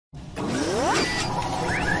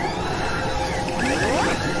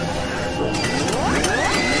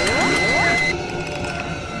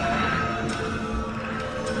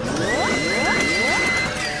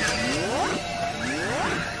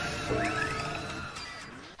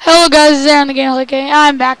Hello guys, it's Aaron the Gameplay King.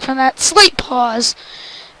 I'm back from that slight pause.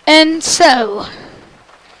 And so,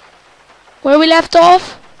 where we left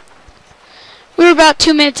off, we were about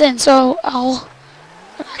 2 minutes in, so I'm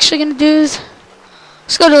actually going to do is,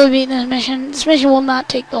 let's go to the beat this mission. This mission will not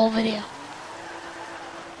take the whole video.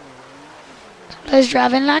 I was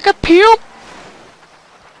driving like a pimp.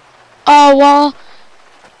 Oh, well,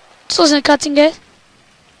 let's listen to cutscene, guys.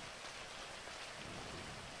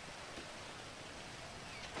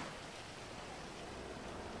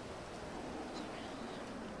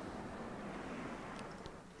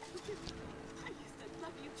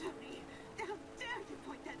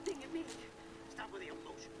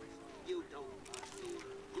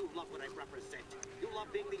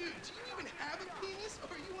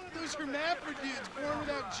 Hermaphrodites born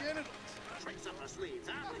without genitals. Trace up her sleeves,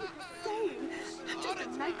 huh? Same. Just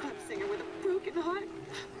a nightclub singer with a broken heart.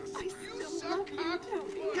 I still love you,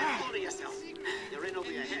 Tony. Get hold of yourself. You're in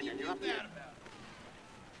over your head and you're up there.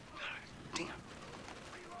 Damn.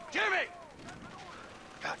 Jimmy!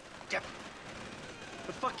 God damn it.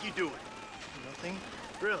 The fuck you doing? Nothing.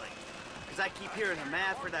 Really? Because I keep hearing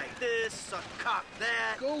hermaphrodite this, suck cock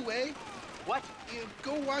that. Go away. What? You know,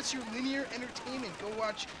 go watch your linear entertainment. Go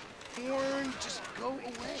watch porn. Just go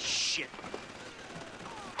away. Shit.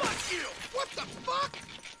 Fuck you! What the fuck?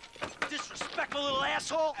 Disrespectful little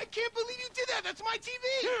asshole! I can't believe you did that. That's my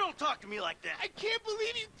TV. You don't talk to me like that. I can't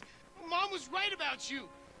believe you. Mom was right about you.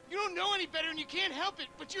 You don't know any better and you can't help it,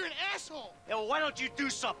 but you're an asshole. Yeah, well, why don't you do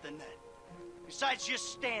something then? Besides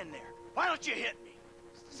just stand there. Why don't you hit me?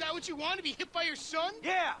 Is that what you want, to be hit by your son?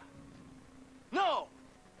 Yeah. No.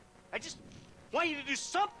 I just want you to do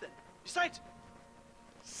something. Besides,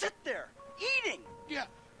 sit there, eating. Yeah,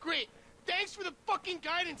 great. Thanks for the fucking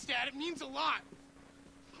guidance, Dad. It means a lot.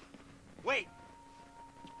 Wait.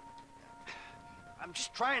 I'm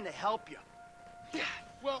just trying to help you. Yeah,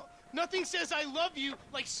 well, nothing says I love you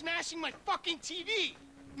like smashing my fucking TV.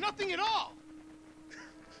 Nothing at all.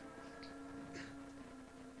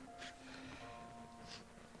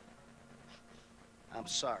 I'm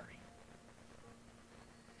sorry.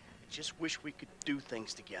 I just wish we could do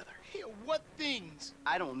things together. Yeah, what things?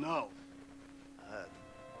 I don't know.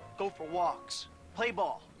 Go for walks. Play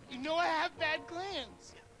ball. You know I have bad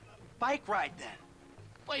glands. Bike ride then.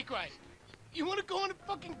 Bike ride. You want to go on a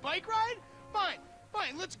fucking bike ride? Fine,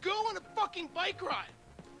 fine, let's go on a fucking bike ride.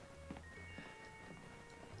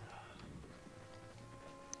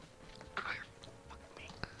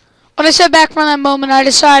 When I said back from that moment, I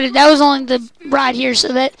decided that was only the ride here,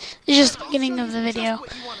 so that is just the beginning of the video.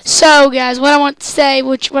 So, guys, what I want to say,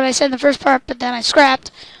 what I said in the first part, but then I scrapped,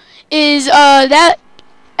 is that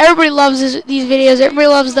everybody loves these videos. Everybody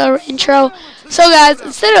loves the intro. So, guys,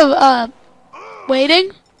 instead of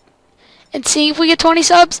waiting and seeing if we get 20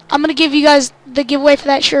 subs, I'm going to give you guys the giveaway for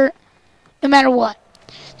that shirt, no matter what.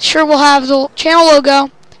 The shirt will have the channel logo,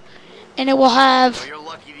 and it will have... Well, you're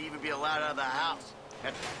lucky to even be allowed out of the house.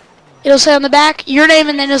 It'll say on the back your name,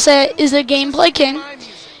 and then it'll say, is the Gameplay King.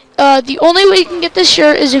 The only way you can get this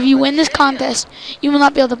shirt is if you win this contest. You will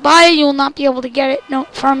not be able to buy it. You will not be able to get it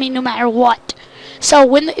from me no matter what.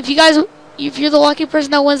 So if you're the lucky person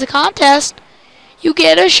that wins the contest, you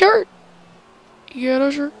get a shirt. You get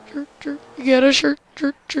a shirt, shirt. You get a shirt,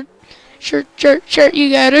 shirt. You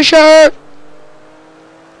get a shirt.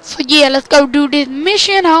 So yeah, let's go do this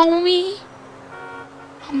mission, homie.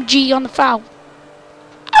 I'm G on the foul.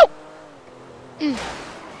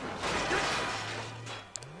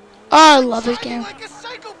 Oh, I love this game. Like a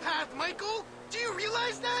psychopath, Michael. Do you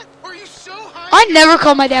realize that? Or are you so high? I never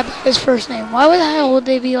call my dad by his first name. Why the hell would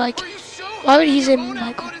they be like? Why would he say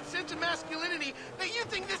Michael? Sense of masculinity that you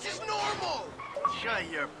think this is normal. Shut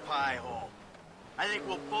your pie hole. I think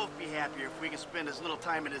we'll both be happier if we can spend as little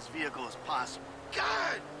time in this vehicle as possible.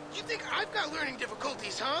 God, you think I've got learning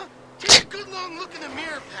difficulties, huh? Take a good long look in the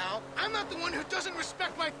mirror, pal. I'm not the one who doesn't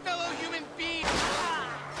respect my fellow human being.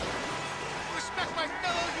 Respect my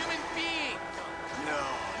fellow human being. No,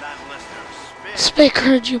 not unless they're Spake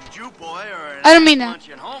heard you. Jew boy or I don't mean that.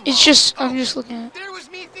 It's just, I'm just looking at it. There was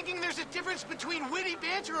me thinking there's a difference between witty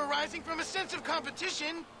banter arising from a sense of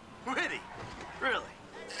competition. Witty? Really?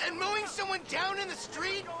 And mowing someone down in the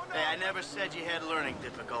street? Hey, I never said you had learning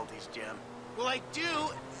difficulties, Jim. Well, I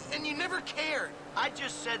do, and you never cared. I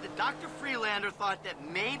just said that Dr. Freelander thought that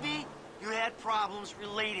maybe you had problems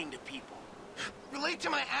relating to people. Relate to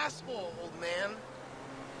my asshole, old man.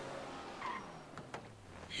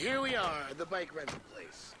 Here we are, the bike rental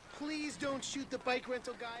place. Please don't shoot the bike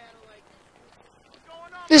rental guy out of like... What's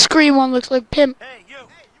going on? This green one looks like pimp. Hey, you!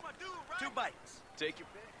 Hey, you my dude, right? 2 bites. Take your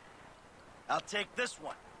pick. I'll take this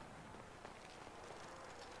one.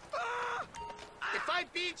 If I I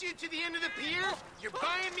beat you to the end of the pier, you're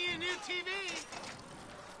buying me a new TV.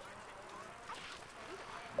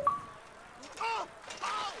 Oh!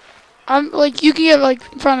 Oh! I'm like, you can get like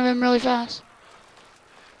in front of him really fast.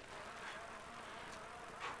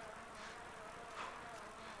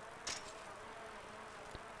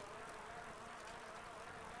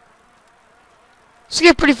 Just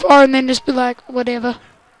get pretty far and then just be like, whatever.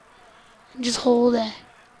 And just hold it.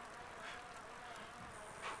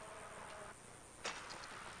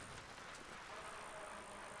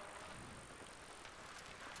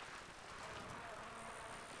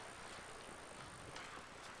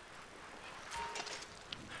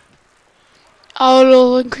 Oh,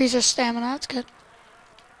 it'll increase our stamina. That's good.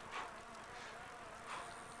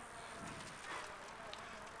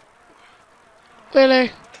 Really?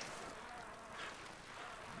 Hey,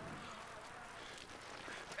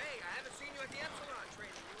 I haven't seen you at the Epsilon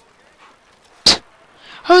training. You okay?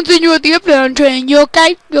 Haven't seen you at the Epsilon train. You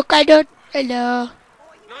okay? You okay, dude? Hello.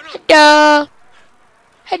 No, no. Hello.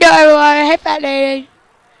 Hello, everyone. Hey, fat lady.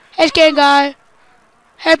 Hey, skin guy.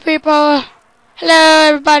 Hey, people. Hello,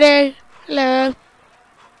 everybody. Hello.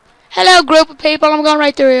 Hello, group of people. I'm going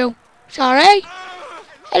right through you. Sorry.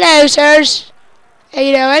 Hello, sirs. How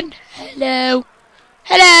you doing? Hello.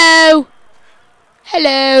 Hello.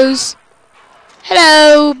 Hellos.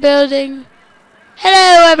 Hello, building.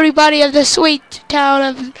 Hello, everybody of the sweet town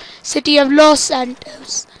of city of Los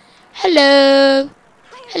Santos. Hello.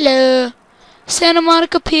 Hello. Santa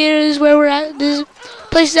Monica Pier is where we're at. This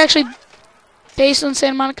place is actually based on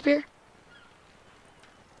Santa Monica Pier.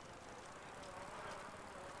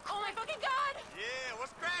 Oh my fucking god! Yeah,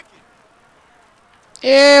 what's cracking?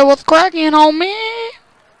 Yeah, what's cracking, homie?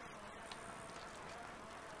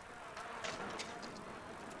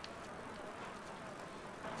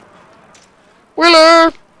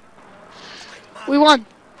 Wheeler! We won.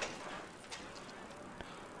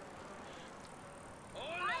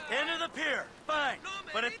 End of the pier. Fine.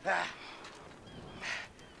 But it's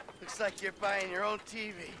Looks like you're buying your own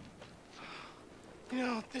TV. You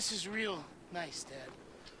know, this is real nice, Dad.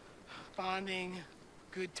 Bonding,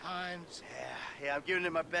 good times. yeah, I'm giving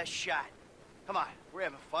it my best shot. Come on, we're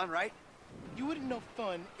having fun, right? You wouldn't know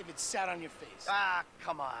fun if it sat on your face. Ah,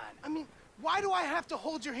 come on. I mean, why do I have to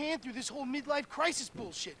hold your hand through this whole midlife crisis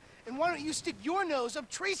bullshit? And why don't you stick your nose up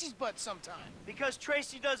Tracy's butt sometime? Because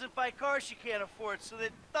Tracy doesn't buy cars she can't afford, so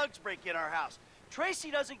that thugs break in our house.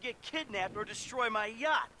 Tracy doesn't get kidnapped or destroy my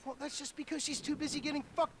yacht. Well, that's just because she's too busy getting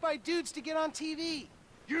fucked by dudes to get on TV.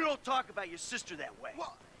 You don't talk about your sister that way.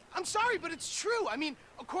 Well, I'm sorry, but it's true. I mean,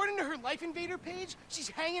 according to her Life Invader page, she's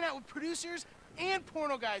hanging out with producers and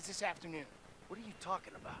porno guys this afternoon. What are you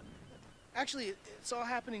talking about? Actually, it's all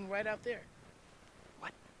happening right out there.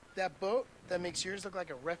 What? That boat that makes yours look like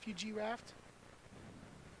a refugee raft?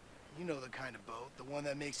 You know the kind of boat. The one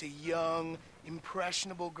that makes a young,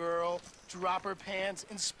 impressionable girl drop her pants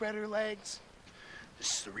and spread her legs.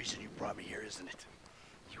 This is the reason you brought me here, isn't it?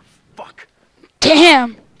 You fuck.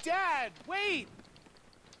 Damn. Dad, wait!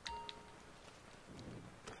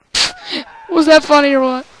 Was that funny or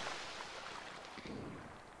what?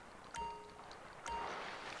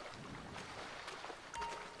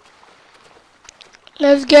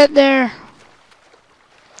 Let's get there.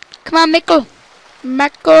 Come on, Michael.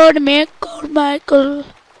 Michael.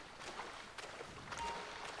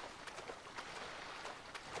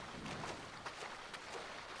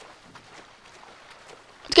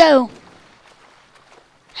 Let's go.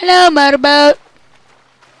 Hello, motorboat.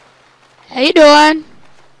 How you doing?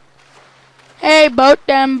 Hey, boat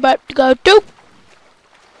I'm about to go to.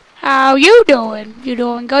 How you doing? You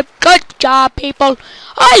doing good? Good job, people.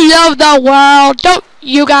 I love the world. Don't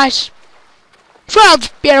you guys? This world's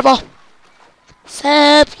beautiful.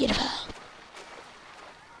 So beautiful.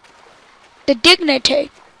 The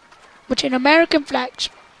dignity which an American flags.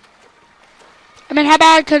 I mean, how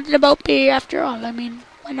bad could the boat be after all? I mean,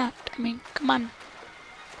 why not? I mean, come on.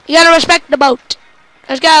 You gotta respect the boat.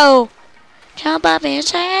 Let's go. Jump up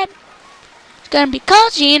inside. It's gonna be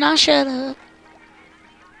cozy and I'll shut up.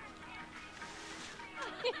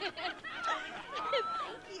 Thank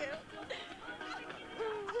you.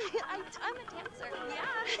 I'm a dancer,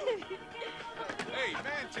 yeah. Hey, man,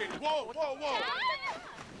 chick, whoa, whoa, whoa.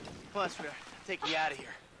 Come on, sweetheart. Take me out of here.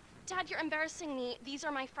 Dad, you're embarrassing me. These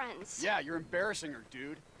are my friends. Yeah, you're embarrassing her,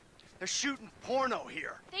 dude. They're shooting porno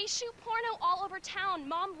here. They shoot porno all over town.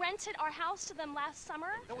 Mom rented our house to them last summer.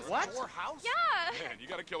 That was What? your house? Yeah. Man, you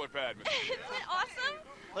got a killer pad, man. Isn't it awesome?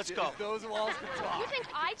 Let's go. Those walls can talk. You think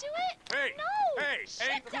I do it? Hey, No. hey, Shit,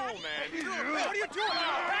 ain't cool, Daddy. man. What are you doing?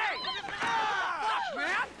 Hey! Fuck,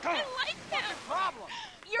 man! I like him. Problem.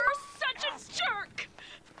 You're such a jerk.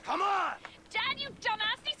 Come on! Dad, Dad, you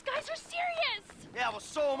dumbass! These guys are serious! Yeah, well,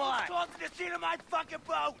 so am I. Talk to the seat of my fucking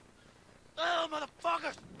boat. Oh,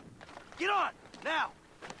 motherfuckers. Get on, now.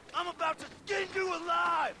 I'm about to skin you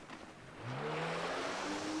alive.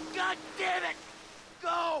 God damn it.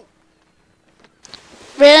 Go.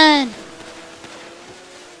 Run.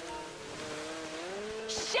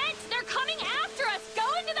 Shit! They're coming after us! Go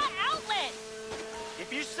into that outlet! If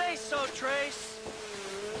you say so, Trace.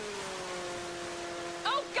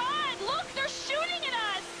 Oh God! Look! They're shooting at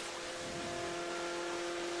us!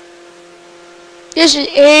 This is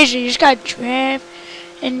easy. You just gotta drive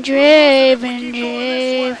and drive and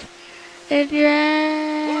drive and Who the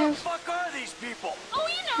drive. fuck are these people? Oh,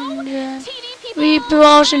 you know! TV people! People,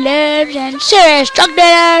 celebs, and serious drug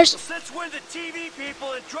dealers. Since when did TV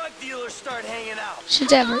people and drug dealers start hanging out?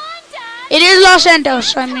 Since ever. Come on, Dad! It is Los Santos,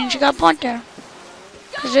 so I mean, she got a point there.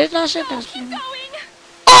 Because it's Los Santos. Keep going!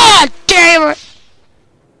 Oh, damn it!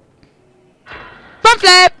 Front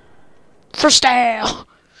flip! For style.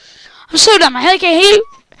 I'm so dumb. I hate,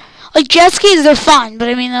 like, jet skis, they're fun, but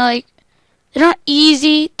I mean, they're not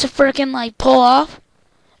easy to freaking, like, pull off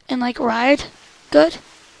and, like, ride good.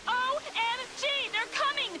 OMG! They're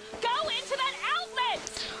coming! Go into that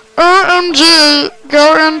outlet! OMG,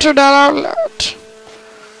 go into that outlet.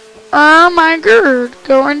 Oh my god,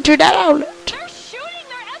 go into that outlet. They're shooting!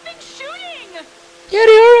 They're effing shooting! Yeah,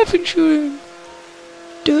 they are effing shooting.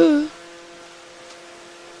 Duh.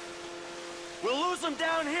 We'll lose them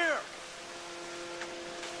down here.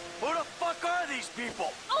 Who the fuck are these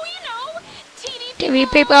people? Oh, you know! TV TV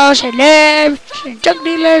people, celebs, and drug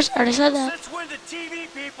dealers. I already said that. Since when did TV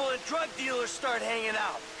people and drug dealers start hanging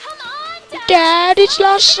out? Come on, Dad! Dad, it's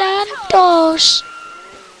Los Santos.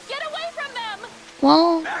 Get away from them!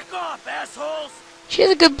 Well, Back off, assholes! she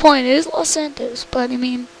has a good point. It is Los Santos, but I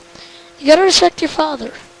mean, you gotta respect your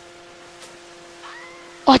father.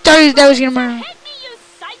 Oh, I thought that was gonna murder me. Hit me, you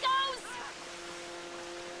psychos!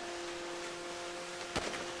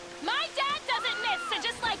 My dad doesn't miss, so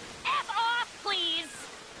just like F off, please!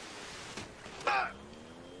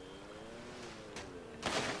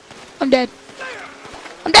 I'm dead.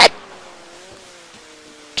 I'm dead.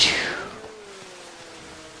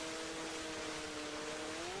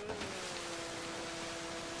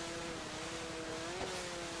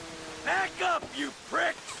 Back up, you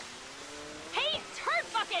pricks! Hey, turd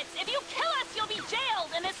buckets! If you kill us, you'll be jailed,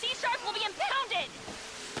 and the sea shark will be impounded!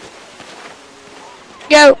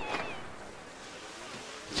 Go.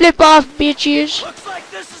 Flip off, bitches. Looks like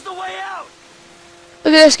this is the way out!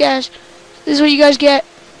 Look at this, guys. This is what you guys get.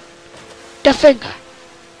 The finger.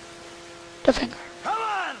 The finger. Come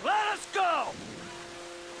on, let us go!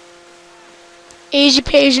 Easy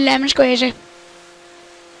peasy lemon squeezy.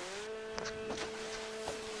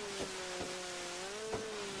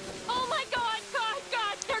 Oh my god,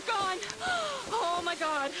 God, they're gone! Oh my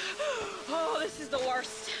god. Oh, this is the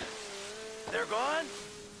worst. They're gone?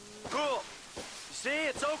 Cool. You see,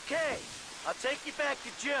 it's okay. I'll take you back to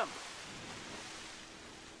Jim.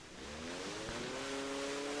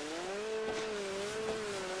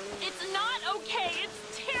 It's not okay.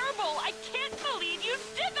 It's terrible. I can't believe you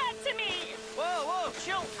did that to me. Whoa,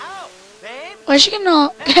 chill out, babe. Why's she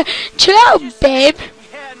gonna chill out, babe?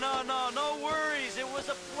 Yeah, no worries. It was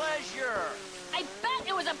a pleasure. I bet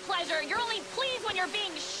it was a pleasure. You're only pleased when you're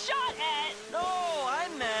being shot at. No, I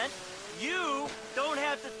meant you don't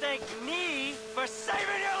have to thank me for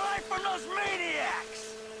saving your life from those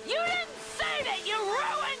maniacs. You didn't say that. You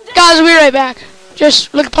ruined it. Guys, we'll be right back.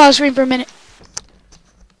 Just look at pause screen for a minute.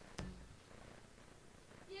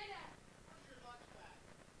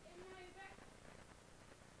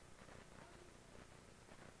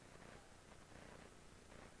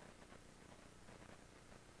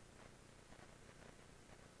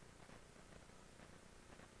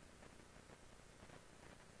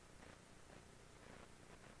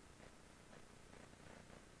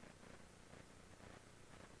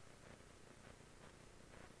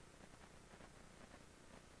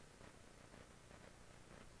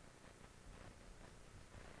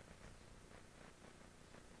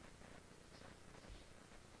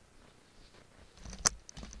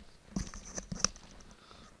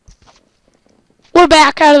 We're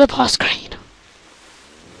back out of the pause screen. There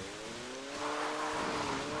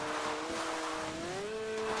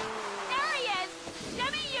he is.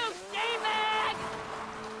 Jimmy, you D-bag.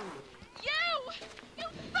 You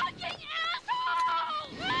fucking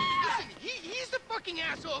asshole! Listen, he's the fucking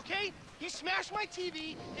asshole, okay? He smashed my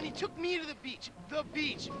TV and he took me to the beach. The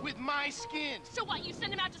beach with my skin. So what, you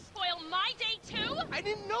sent him out to spoil my day too? I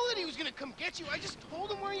didn't know that he was gonna come get you. I just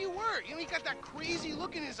told him where you were. You know, he got that crazy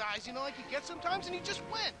look in his eyes, you know, like he gets sometimes, and he just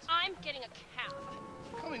went. I'm getting a cab.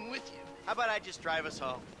 Coming with you. How about I just drive us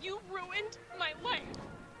home? You ruined my life.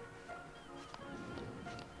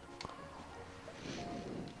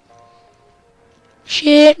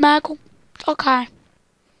 Shit, Michael. Okay.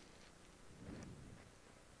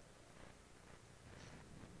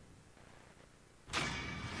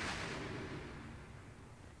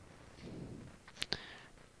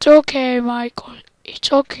 It's okay, Michael.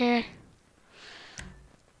 It's okay.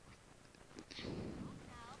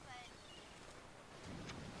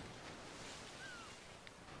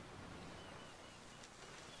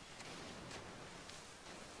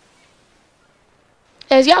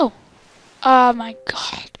 Let's go. Oh my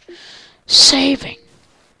God. Saving.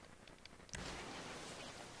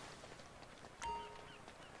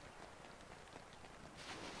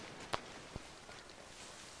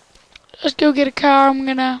 Let's go get a car. I'm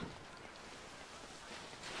gonna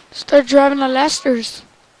start driving to Lester's.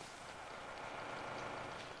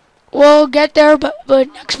 We'll get there, but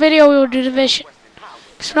next video we will do division.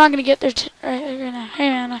 Cause we're not gonna get there. Right now. Hey,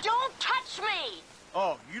 man. Don't touch me!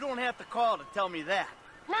 Oh, you don't have to call to tell me that.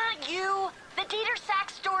 Not you! The Dieter Sack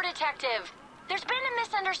store detective. There's been a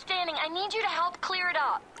misunderstanding. I need you to help clear it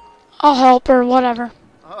up. I'll help her. Whatever.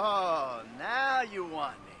 Oh, now you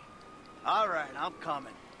want me. All right, I'm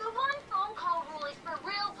coming. The one phone call rule is for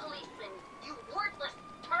real policemen, you worthless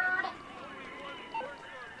turd.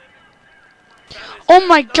 Oh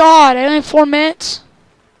my God! Only 4 minutes.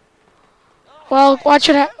 Well, watch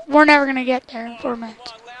it. We're never gonna get there in 4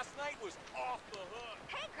 minutes.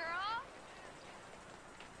 Hey, girl.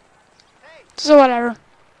 So whatever.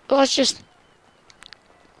 Let's just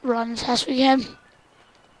run as fast as we can.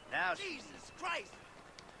 Now, Jesus Christ.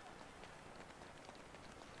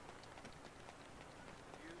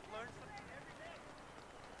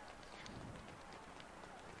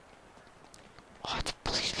 Oh, it's a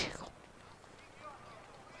police vehicle.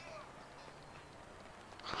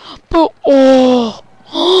 But oh,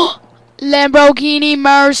 Lamborghini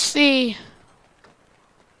Mercy.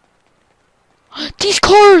 These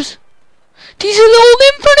cars. These are the old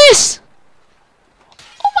Infernus.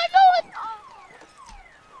 Oh my God.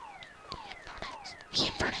 The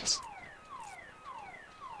Infernus.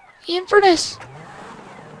 The Infernus.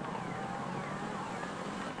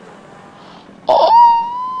 Oh,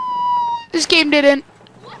 this game didn't.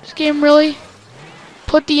 This game really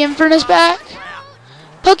put the Infernus back.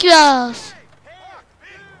 Pokeballs.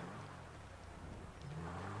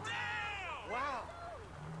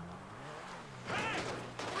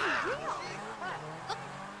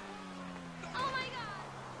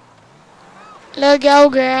 Let's go,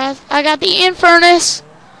 guys. I got the Infernus.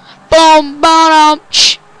 Boom, ba-dum,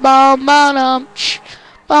 ch, bum, ba-dum, ch,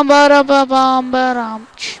 bum, ba-dum, bum, ba-dum,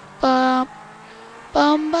 ch, bum,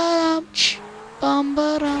 bum, ba-dum, ch, bum,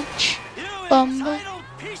 ba-dum, ch, bum, ba.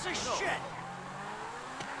 Piece of shit.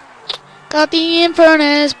 Got the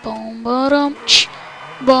Infernus. Boom, ba-dum, ch,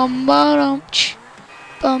 bum, ba-dum, ch,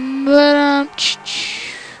 bum, ba-dum, ch,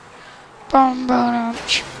 ch, bum, ba-dum,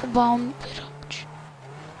 ch, bum, ba-dum.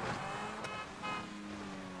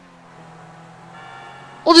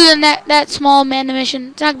 We'll do that small Amanda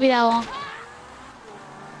mission. It's not gonna be that long.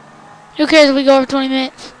 Who cares if we go over 20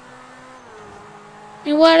 minutes? I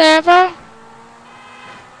mean, whatever.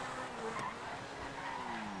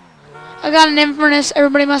 I got an Infernus.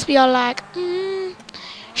 Everybody must be all like,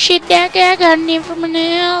 shit, that guy got an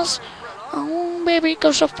Infernus. Oh, baby,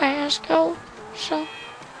 go so fast, go so.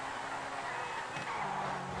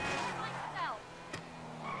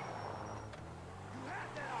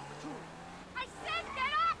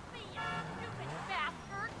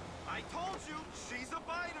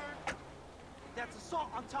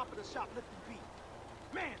 On top of the shoplifting beat.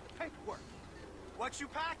 Man, the paperwork. What you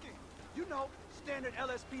packing? You know, standard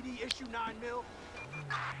LSPD issue 9 mil.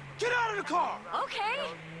 Get out of the car! Okay.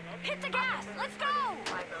 Hit the gas. Let's go.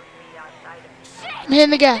 Shit. I'm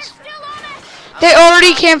hitting the gas. They're still on us. They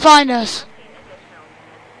already can't find us.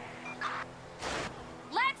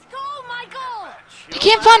 Let's go, Michael. They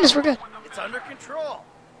can't find us. We're good. It's under control.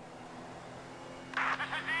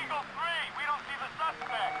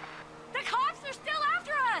 The cops are still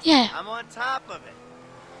after us. Yeah. I'm on top of it.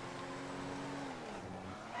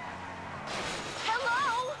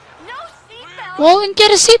 Hello? No seatbelt. Well, then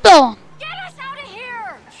get a seatbelt. Get us out of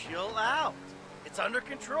here. Chill out. It's under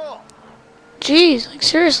control. Jeez, like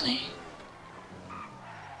seriously.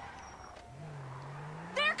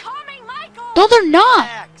 They're coming, Michael. No, they're not.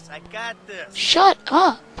 Relax, I got this. Shut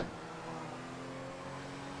up.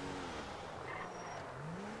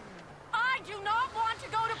 I do not want to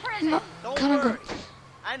go to prison. No, Don't kinda worry. good.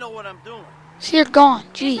 I know what I'm doing. See, you're gone.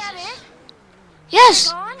 Is Jesus. that it?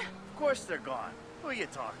 Yes. Gone? Of course they're gone. Who are you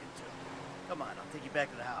talking to? Come on, I'll take you back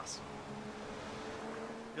to the house.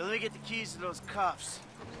 Here, let me get the keys to those cuffs.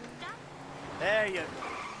 There you go.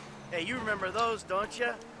 Hey, you remember those, don't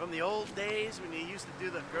you? From the old days when you used to do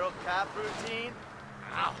the girl cop routine?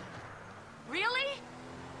 Ow. Really?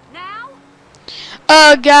 Now?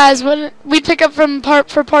 Guys, when we pick up from part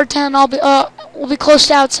 10, we'll be close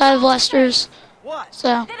to outside of Lester's. What? So.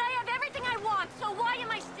 Then I have everything I want, so why am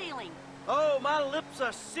I stealing? Oh, my lips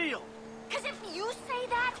are sealed. Because if you say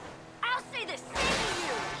that, I'll say the same to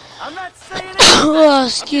you. I'm not saying it. Oh,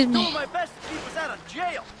 excuse I'm me. doing my best to keep us out of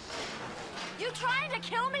jail. You trying to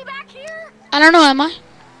kill me back here? I don't know, am I?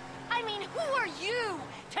 I mean, who are you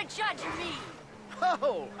to judge me?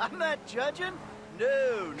 Oh, I'm not judging.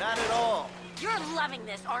 No, not at all. You're loving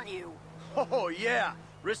this, aren't you? Oh, yeah.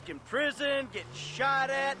 Risking prison, getting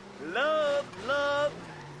shot at. Love, love,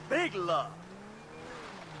 big love.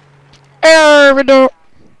 We do.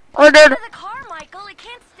 Get out of the car, Michael. It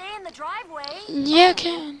can't stay in the driveway. Yeah, I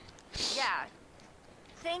can. Yeah.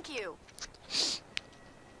 Thank you.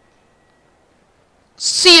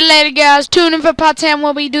 See you later, guys. Tune in for part 10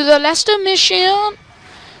 where we do the Lester mission.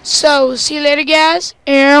 So, see you later, guys.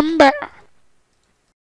 And bye.